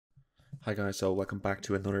Hi guys, so welcome back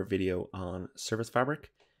to another video on Service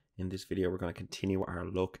Fabric. In this video we're going to continue our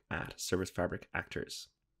look at Service Fabric actors.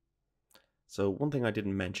 So one thing I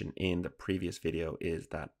didn't mention in the previous video is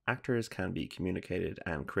that actors can be communicated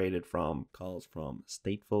and created from calls from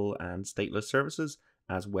stateful and stateless services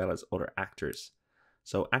as well as other actors.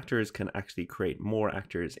 So actors can actually create more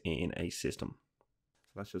actors in a system.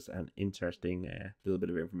 So that's just an interesting little bit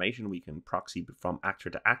of information. We can proxy from actor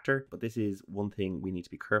to actor, but this is one thing we need to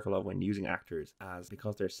be careful of when using actors, as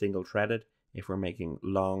because they're single threaded, if we're making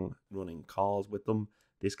long running calls with them,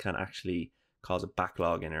 this can actually cause a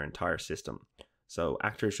backlog in our entire system. So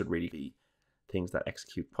actors should really be things that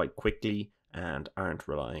execute quite quickly and aren't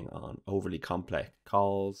relying on overly complex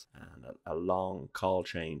calls and a long call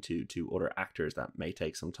chain to other actors that may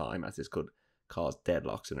take some time, as this could cause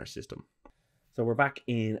deadlocks in our system. So we're back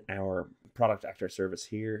in our product actor service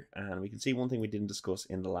here, and we can see one thing we didn't discuss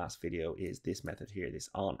in the last video is this method here, this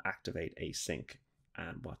onActivate async.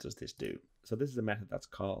 And what does this do? So this is a method that's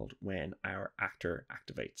called when our actor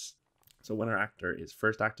activates. So when our actor is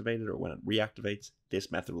first activated or when it reactivates,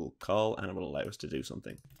 this method will call and it will allow us to do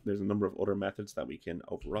something. There's a number of other methods that we can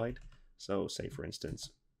override. So say for instance,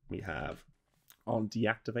 we have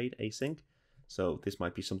onDeactivate async. So this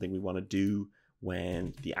might be something we want to do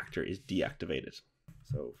when the actor is deactivated.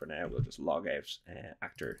 So for now, we'll just log out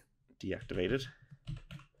actor deactivated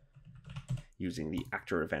using the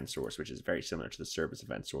actor event source, which is very similar to the service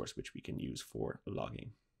event source, which we can use for logging.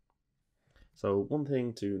 So one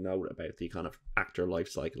thing to note about the kind of actor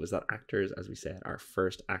lifecycle is that actors, as we said, are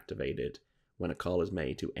first activated when a call is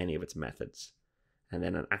made to any of its methods. And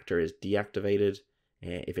then an actor is deactivated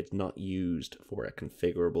if it's not used for a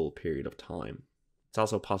configurable period of time. It's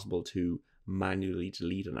also possible to manually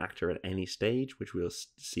delete an actor at any stage, which we'll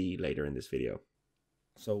see later in this video.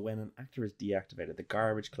 So when an actor is deactivated, the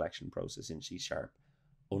garbage collection process in C#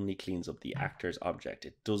 only cleans up the actor's object.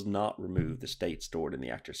 It does not remove the state stored in the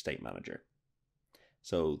actor's state manager.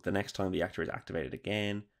 So the next time the actor is activated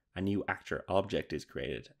again, a new actor object is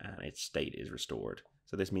created and its state is restored.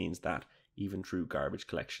 So this means that even through garbage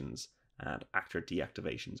collections and actor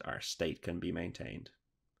deactivations, our state can be maintained.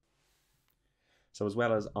 So as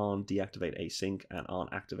well as onDeactivate async and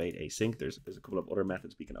onActivate async, there's a couple of other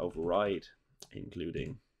methods we can override,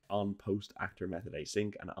 including onPostActor method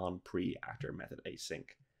async and onPreActor method async.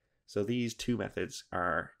 So these two methods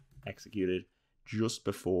are executed just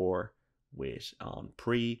before with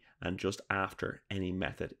onPre and just after any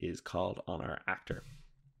method is called on our actor.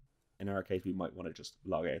 In our case, we might want to just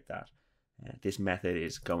log out that this method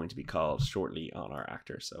is going to be called shortly on our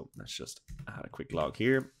actor. So let's just add a quick log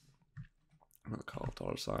here. I'm going to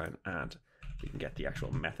call $, and we can get the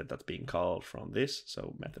actual method that's being called from this.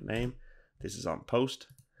 So method name, this is on post.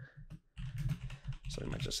 So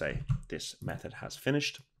we might just say this method has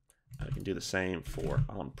finished. And we can do the same for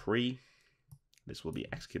on pre. This will be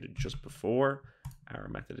executed just before our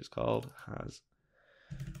method is called,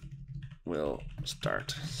 will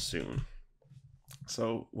start soon.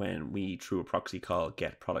 So when we through a proxy call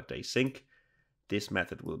get product async, this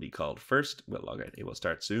method will be called first. We'll log out, it will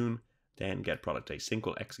start soon. Then get product async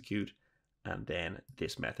will execute, and then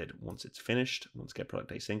this method, once it's finished, once get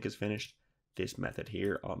product async is finished, this method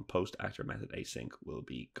here on post actor method async will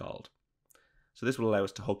be called. So this will allow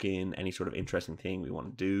us to hook in any sort of interesting thing we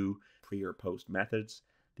want to do, pre or post methods.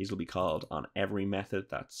 These will be called on every method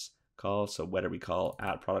that's called. So whether we call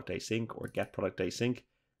add product async or get product async,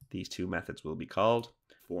 these two methods will be called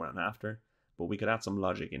before and after. But we could add some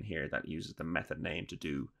logic in here that uses the method name to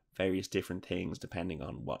do various different things depending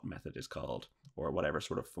on what method is called or whatever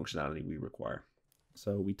sort of functionality we require.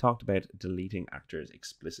 So we talked about deleting actors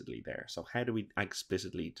explicitly there. So how do we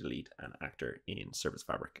explicitly delete an actor in Service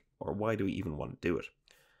Fabric, or why do we even want to do it?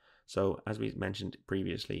 So as we mentioned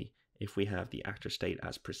previously, if we have the actor state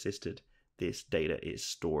as persisted, this data is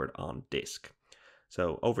stored on disk.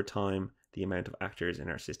 So over time, the amount of actors in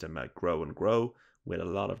our system might grow and grow with a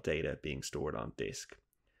lot of data being stored on disk.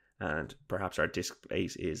 And perhaps our disk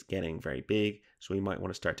space is getting very big, so we might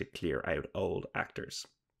want to start to clear out old actors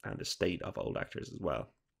and the state of old actors as well.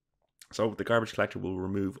 So the garbage collector will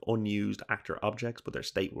remove unused actor objects, but their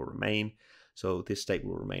state will remain. So this state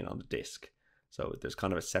will remain on the disk. So there's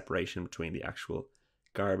kind of a separation between the actual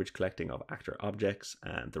garbage collecting of actor objects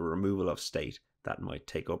and the removal of state that might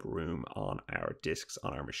take up room on our disks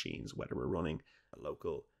on our machines, whether we're running a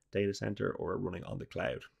local data center or running on the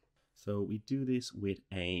cloud. So we do this with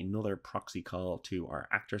another proxy call to our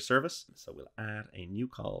actor service. So we'll add a new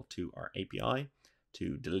call to our API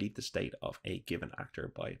to delete the state of a given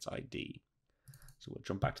actor by its ID. So we'll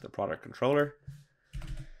jump back to the product controller.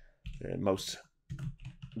 The most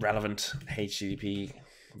relevant HTTP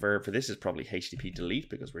verb for this is probably HTTP delete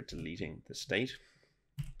because we're deleting the state.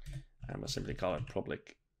 And we'll simply call it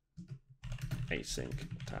public async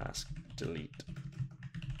task delete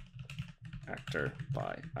actor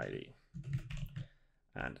by ID.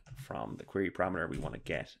 And from the query parameter, we want to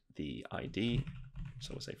get the ID.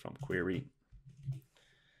 So we'll say from query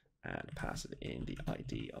and pass it in the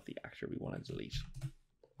ID of the actor we want to delete.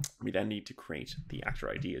 We then need to create the actor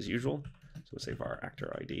ID as usual. So we'll say var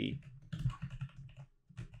actor ID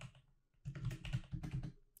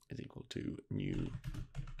is equal to new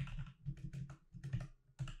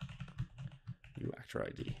actor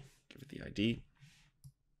ID. Give it the ID.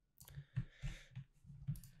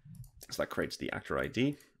 So that creates the actor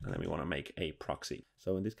ID, and then we want to make a proxy.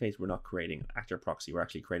 So in this case, we're not creating an actor proxy, we're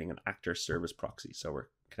actually creating an actor service proxy. So we're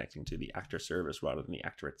connecting to the actor service rather than the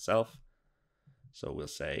actor itself. So we'll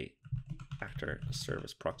say actor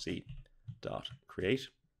service proxy dot create.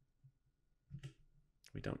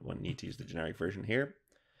 We don't need to use the generic version here.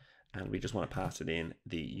 And we just want to pass it in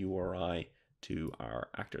the URI to our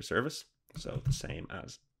actor service. So the same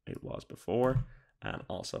as it was before, and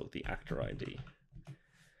also the actor ID.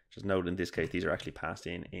 Just note in this case, these are actually passed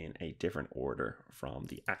in a different order from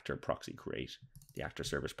the actor proxy create. The actor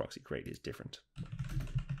service proxy create is different.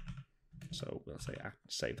 So we'll say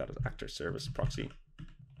save that as actor service proxy.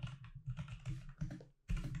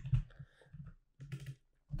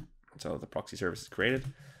 So the proxy service is created,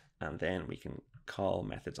 and then we can call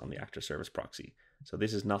methods on the actor service proxy. So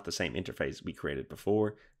this is not the same interface we created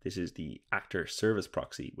before. This is the actor service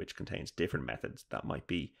proxy, which contains different methods that might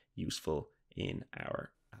be useful in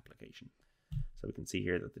our application. So we can see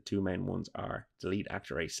here that the two main ones are delete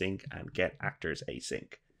actor async and get actors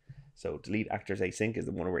async. So delete actors async is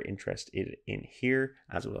the one we're interested in here,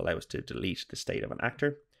 as it will allow us to delete the state of an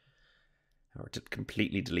actor, or to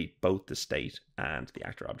completely delete both the state and the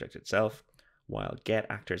actor object itself, while get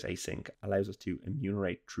actors async allows us to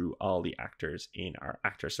enumerate through all the actors in our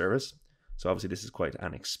actor service. So obviously this is quite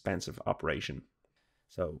an expensive operation,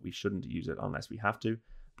 so we shouldn't use it unless we have to.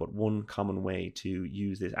 But one common way to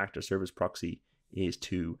use this actor service proxy is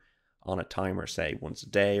to, on a timer, say once a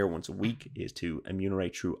day or once a week, is to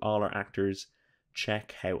enumerate through all our actors,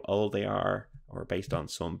 check how old they are, or based on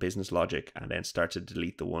some business logic, and then start to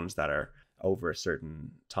delete the ones that are over a certain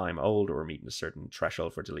time old or meeting a certain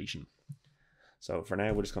threshold for deletion. So for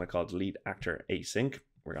now, we're just going to call delete actor async.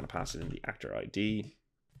 We're going to pass it in the actor ID,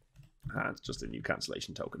 and it's just a new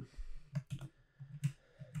cancellation token.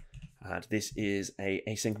 And this is a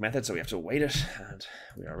async method, so we have to await it, and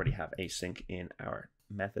we already have async in our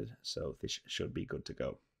method, so this should be good to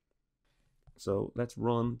go. So let's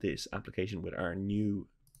run this application with our new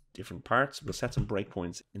different parts. We'll set some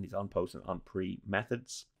breakpoints in these onPost and onPre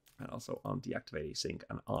methods, and also on deactivate async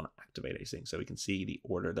and on activate async, so we can see the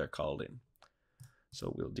order they're called in.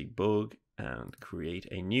 So we'll debug and create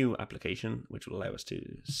a new application, which will allow us to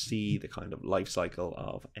see the kind of life cycle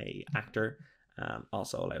of an actor, and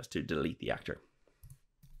also allow us to delete the actor.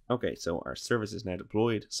 Okay, so our service is now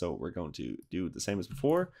deployed, so we're going to do the same as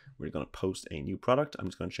before. We're going to post a new product. I'm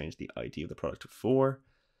just going to change the ID of the product to 4,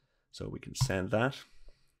 so we can send that. It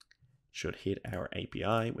should hit our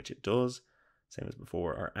API, which it does. Same as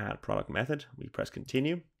before, our add product method. We press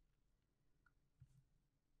continue,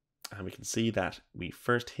 and we can see that we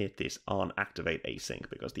first hit this on activate async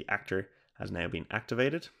because the actor has now been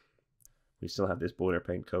activated. We still have this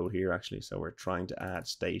boilerplate code here actually, so we're trying to add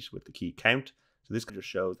state with the key count. So this just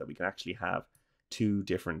shows that we can actually have two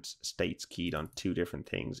different states keyed on two different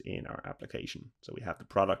things in our application. So we have the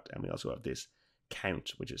product, and we also have this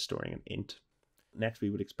count, which is storing an int. Next, we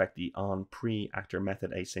would expect the onPre actor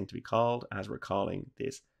method async to be called, as we're calling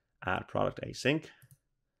this add product async.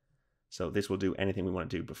 So this will do anything we want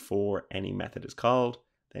to do before any method is called.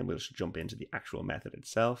 Then we'll just jump into the actual method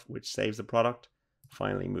itself, which saves the product.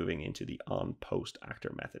 Finally moving into the onPost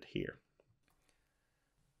actor method here.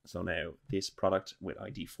 So now this product with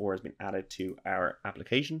ID 4 has been added to our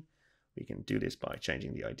application. We can do this by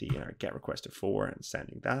changing the ID in our get request to 4 and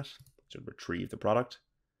sending that to retrieve the product.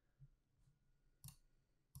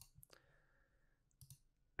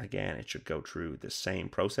 Again, it should go through the same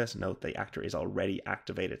process. Note the actor is already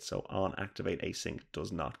activated, so on activate async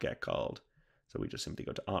does not get called. So we just simply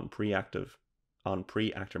go to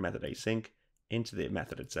onPre actor method async, into the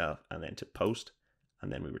method itself, and then to post, and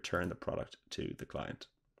then we return the product to the client.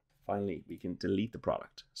 Finally, we can delete the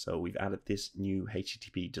product. So we've added this new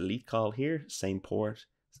HTTP delete call here, same port,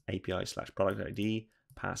 API/product ID,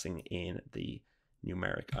 passing in the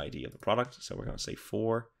numeric ID of the product. So we're going to say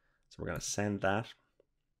 4. So we're going to send that.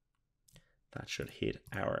 That should hit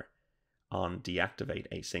our on deactivate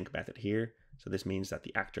async method here. So this means that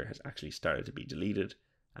the actor has actually started to be deleted,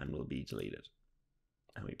 and will be deleted.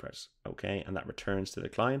 And we press OK, and that returns to the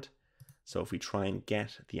client. So if we try and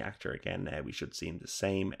get the actor again now, we should see the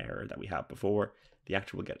same error that we had before. The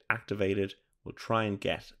actor will get activated. We'll try and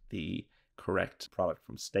get the correct product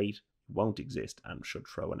from state. It won't exist and should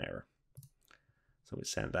throw an error. So we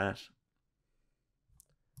send that.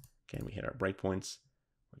 Again, we hit our breakpoints.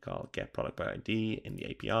 We call get product by ID in the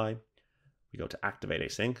API. We go to activate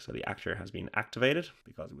async. So the actor has been activated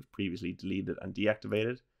because it was previously deleted and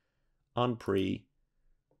deactivated on pre.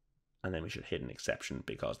 And then we should hit an exception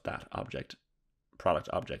because that object, product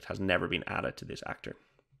object, has never been added to this actor.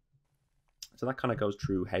 So that kind of goes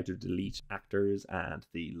through how to delete actors and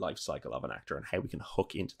the life cycle of an actor and how we can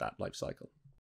hook into that life cycle.